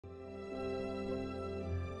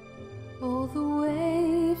Oh, the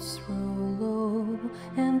waves roll low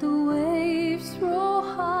and the waves roll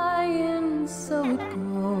high, and so it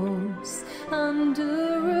goes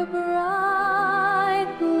under a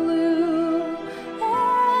bright blue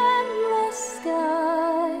endless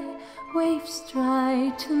sky. Waves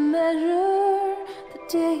try to measure the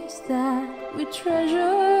days that we treasure.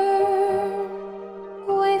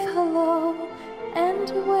 Wave hello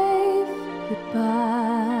and wave goodbye.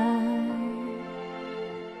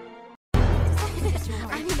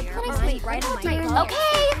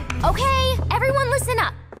 Okay, everyone listen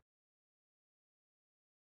up.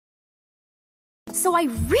 So I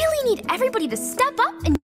really need everybody to step up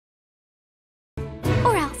and...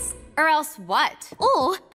 Or else. Or else what?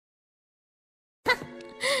 Oh. Too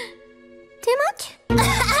much? Cut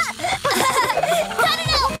it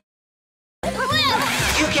out!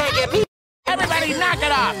 You can't get me! Everybody knock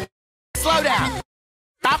it off! Slow down!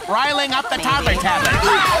 Stop riling up the toddler tablet!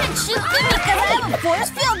 I didn't shoot them because I have a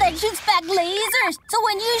force field that shoots back lasers. So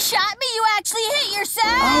when you shot me, you actually hit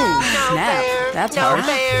yourself. Oh, snap. That's hard. No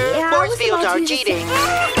fair. Yeah, Force fields are cheating.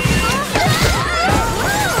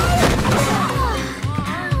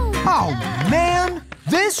 Oh, man!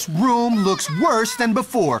 This room looks worse than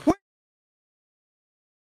before.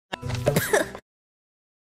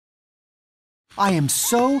 I am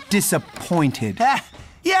so disappointed.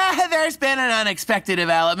 Yeah, there's been an unexpected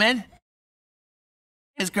development.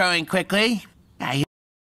 It's growing quickly.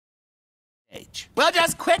 We'll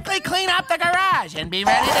just quickly clean up the garage and be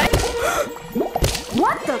ready to...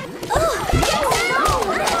 What the?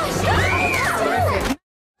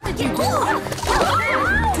 What did you do?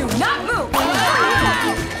 Do not move!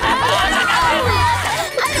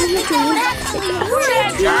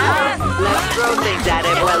 Let's throw things at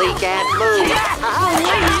him while he can't move.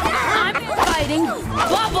 I'm fighting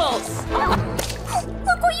bubbles!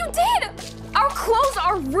 Look what you did! Our clothes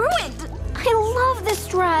are ruined! I love this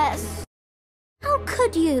dress. How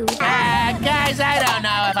could you? Guys, I don't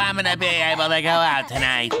know if I'm gonna be able to go out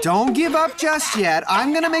tonight. Don't give up just yet.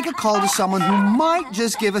 I'm gonna make a call to someone who might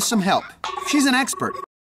just give us some help. She's an expert.